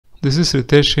this is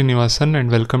Ritesh Srinivasan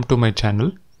and welcome to my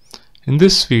channel. In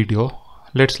this video,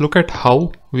 let's look at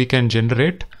how we can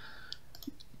generate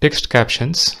text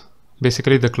captions,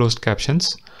 basically the closed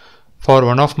captions, for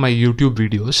one of my YouTube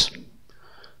videos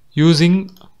using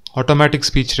automatic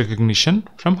speech recognition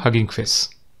from Hugging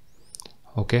Face.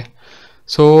 Okay,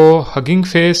 so Hugging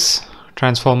Face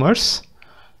transformers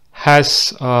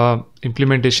has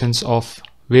implementations of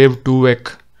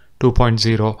wav2vec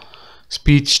 2.0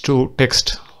 speech to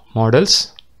text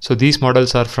models. So these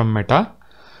models are from Meta.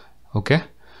 Okay,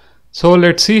 so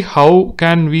let's see how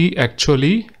can we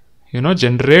actually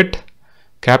generate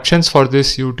captions for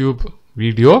this YouTube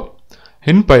video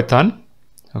in Python.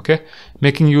 Okay,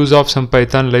 making use of some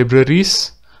Python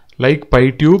libraries like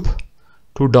pytube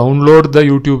to download the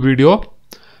YouTube video,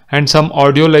 and some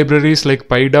audio libraries like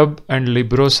pydub and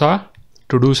librosa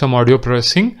to do some audio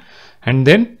processing, and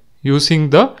then using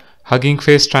the Hugging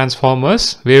Face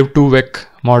transformers wav2vec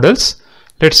models,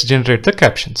 let's generate the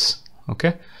captions.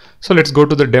 Okay, so let's go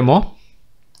to the demo.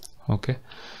 Okay,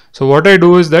 so what I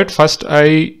do is that first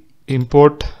I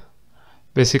import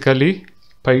basically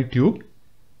pytube.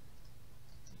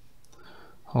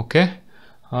 Okay,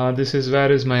 this is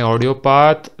where is my audio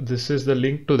path. This is the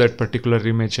link to that particular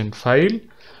image and file,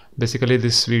 basically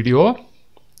this video,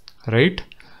 right?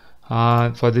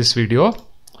 For this video.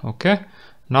 Okay,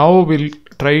 now we'll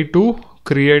try to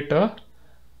create a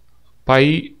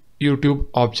pytube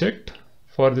object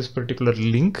for this particular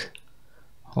link.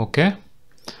 Okay,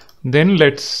 then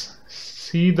let's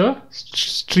see the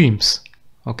streams,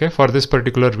 okay, for this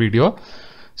particular video.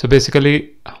 So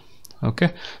basically,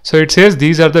 okay, so it says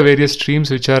these are the various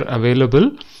streams which are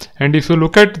available, and if you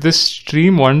look at this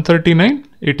stream 139,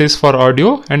 it is for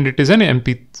audio and it is an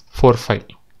MP4 file.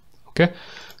 Okay,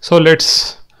 so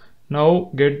let's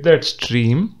now get that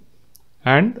stream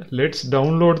and let's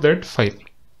download that file.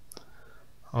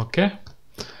 Okay,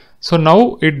 so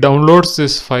now it downloads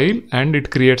this file and it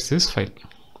creates this file.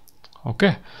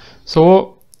 Okay,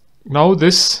 so now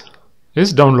this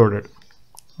is downloaded.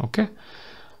 Okay,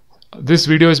 this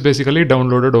video is basically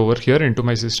downloaded over here into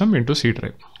my system into C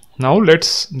drive. Now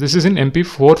this is in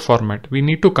MP4 format. We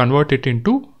need to convert it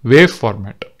into WAV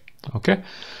format. Okay,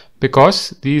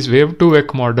 because these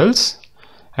wav2vec models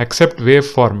accept WAV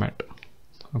format.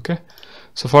 Okay,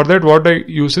 so for that what I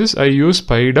use is I use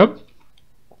pydub,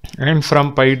 and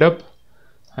from pydub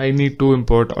I need to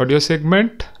import audio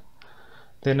segment.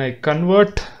 Then I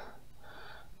convert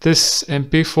this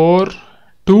MP4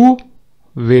 to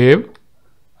WAV.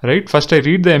 Right, first I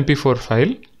read the MP4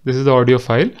 file, this is the audio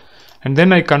file, and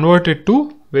then I convert it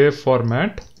to WAV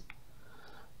format.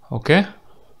 Okay,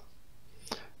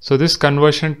 so this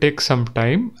conversion takes some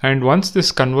time, and once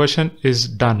this conversion is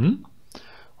done,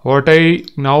 what I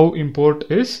now import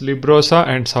is librosa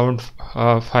and sound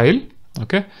file.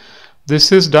 Okay,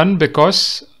 this is done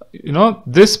because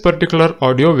this particular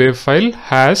audio wave file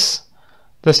has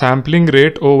the sampling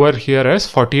rate over here as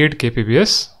 48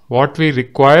 kbps. What we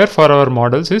require for our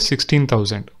models is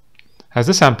 16,000 as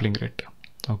the sampling rate.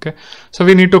 Okay, so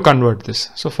we need to convert this.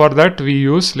 So for that we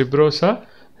use librosa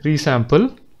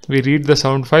resample. We read the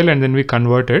sound file and then we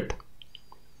convert it.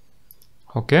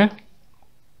 Okay,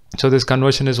 so this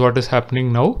conversion is what is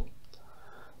happening now.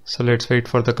 So let's wait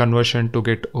for the conversion to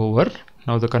get over.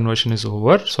 Now the conversion is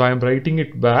over, so I am writing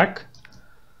it back.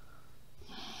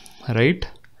 Right,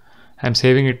 I'm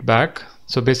saving it back.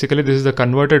 So basically this is the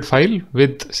converted file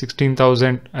with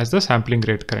 16,000 as the sampling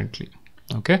rate currently.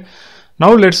 Okay,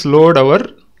 now let's load our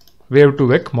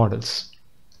wav2vec models.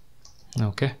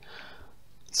 Okay,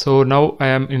 so now I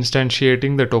am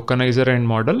instantiating the tokenizer and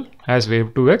model as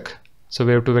wav2vec. So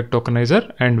wav2vec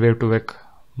tokenizer and wav2vec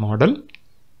model.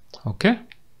 Okay,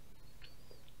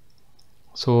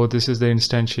 so this is the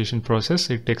instantiation process.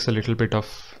 It takes a little bit of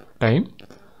time.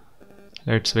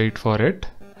 Let's wait for it.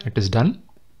 It is done.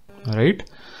 Right,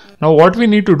 now what we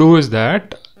need to do is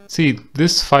that, see,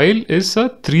 this file is a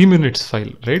 3 minutes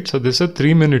file, right? So this is a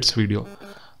 3 minutes video.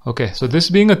 Okay, so this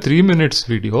being a 3 minutes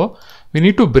video, we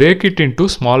need to break it into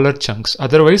smaller chunks,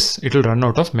 otherwise it will run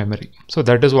out of memory. So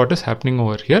that is what is happening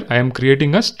over here. I am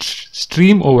creating a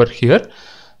stream over here,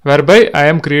 whereby I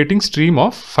am creating stream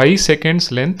of 5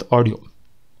 seconds length audio.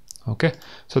 Okay,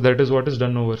 so that is what is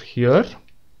done over here.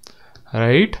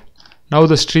 Right, now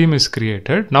the stream is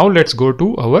created. Now let's go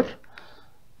to our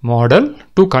model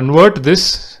to convert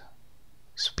this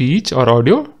speech or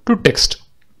audio to text.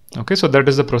 Okay, so that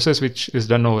is the process which is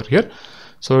done over here.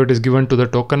 So it is given to the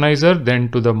tokenizer,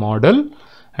 then to the model,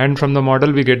 and from the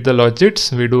model we get the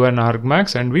logits, we do an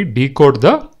argmax, and we decode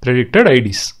the predicted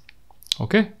IDs.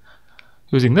 Okay,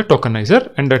 using the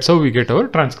tokenizer, and that's how we get our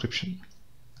transcription.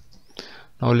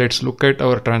 Now let's look at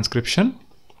our transcription.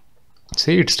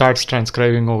 See, it starts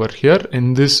transcribing over here.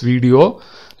 In this video,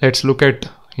 let's look at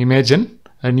Imagine,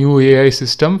 a new AI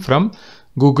system from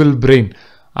Google Brain.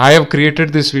 I have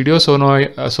created this video, so now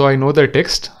I know the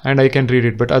text and I can read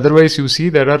it. But otherwise, you see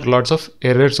there are lots of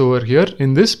errors over here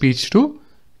in this speech to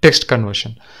text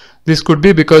conversion. This could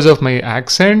be because of my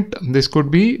accent. This could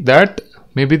be that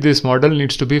maybe this model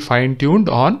needs to be fine-tuned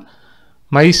on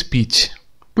my speech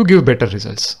to give better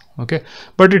results. Okay,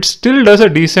 but it still does a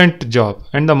decent job.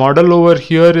 And the model over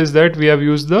here is that we have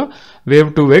used the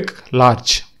wav2vec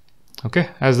large, okay,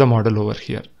 as the model over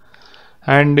here.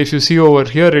 And if you see over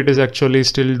here, it is actually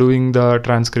still doing the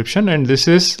transcription. And this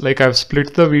is like I've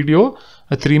split the video,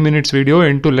 a 3 minutes video,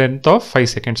 into length of 5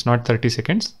 seconds, not 30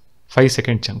 seconds,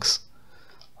 5-second chunks.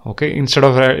 Okay, instead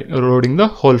of loading the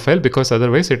whole file, because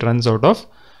otherwise it runs out of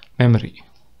memory.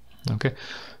 Okay,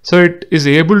 so it is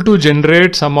able to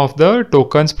generate some of the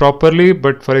tokens properly,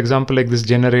 but for example, like this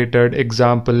generated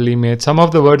example image, some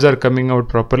of the words are coming out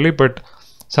properly, but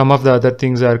some of the other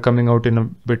things are coming out in a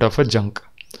bit of a junk.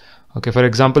 Okay, for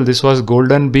example, this was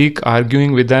golden beak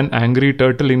arguing with an angry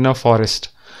turtle in a forest.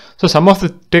 So some of the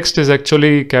text is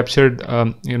actually captured,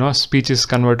 speech is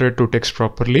converted to text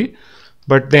properly,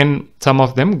 but then some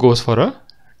of them goes for a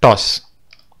toss.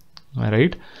 All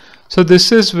right, so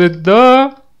this is with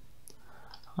the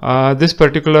this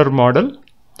particular model,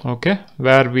 okay,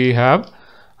 where we have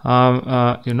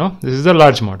this is the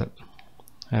large model,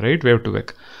 all right,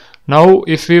 wav2vec. Now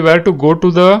if we were to go to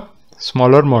the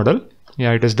smaller model,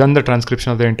 yeah, it has done the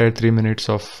transcription of the entire 3 minutes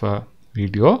of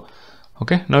video.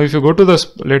 Okay, now if you go to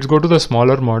the, let's go to the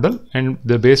smaller model and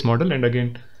the base model and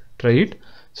again try it.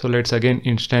 So let's again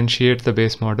instantiate the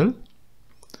base model.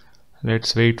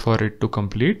 Let's wait for it to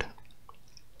complete.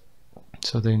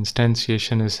 So the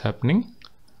instantiation is happening.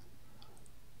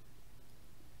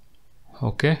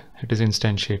 Okay, it is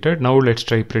instantiated. Now let's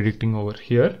try predicting over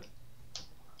here.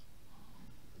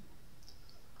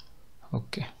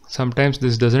 Okay, sometimes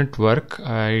this doesn't work.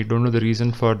 I don't know the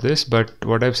reason for this, but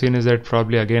what I've seen is that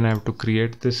probably again I have to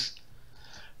create this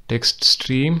text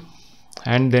stream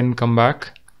and then come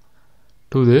back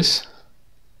to this.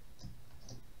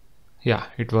 Yeah,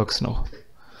 it works now.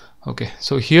 Okay,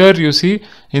 so here you see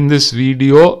in this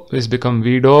video is become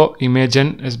video,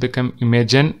 Imagine has become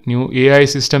Imagine, new AI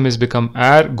system has become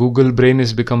Air, Google Brain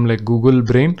has become like Google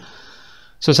Brain.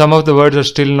 So some of the words are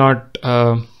still not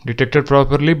detected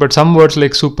properly, but some words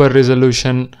like super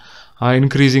resolution,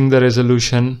 increasing the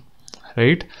resolution,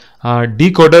 right?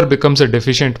 Decoder becomes a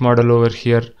deficient model over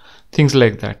here, things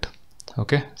like that.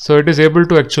 Okay, so it is able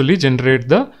to actually generate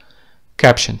the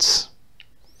captions.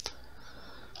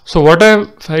 So what have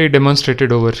I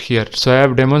demonstrated over here? So I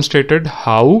have demonstrated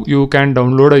how you can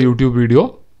download a YouTube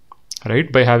video, right,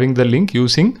 by having the link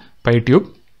using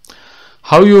pytube.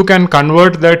 How you can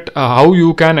convert that, how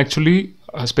you can actually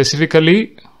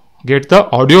specifically get the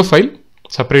audio file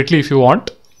separately if you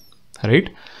want, right,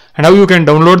 and how you can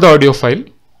download the audio file.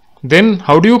 Then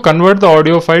how do you convert the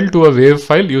audio file to a wave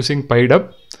file using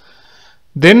pydub?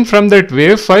 Then from that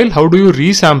wave file, how do you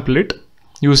resample it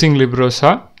using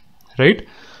librosa, right?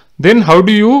 Then how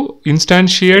do you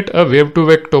instantiate a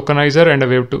wav2vec tokenizer and a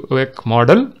wav2vec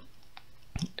model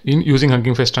in using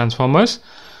Hugging Face transformers,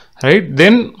 right?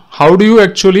 Then how do you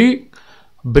actually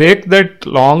break that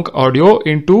long audio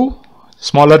into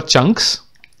smaller chunks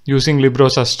using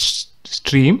librosa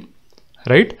stream,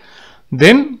 right?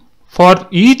 Then for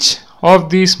each of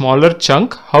the smaller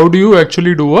chunk, how do you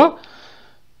actually do a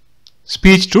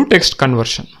speech to text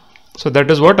conversion? So that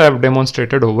is what I have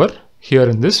demonstrated over here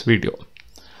in this video.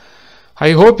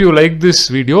 I hope you like this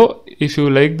video. If you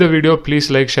like the video,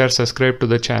 please like, share, subscribe to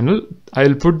the channel.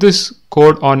 I'll put this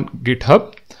code on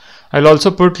GitHub. I'll also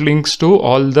put links to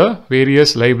all the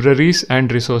various libraries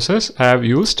and resources I have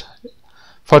used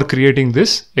for creating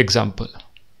this example.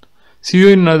 See you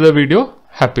in another video.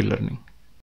 Happy learning.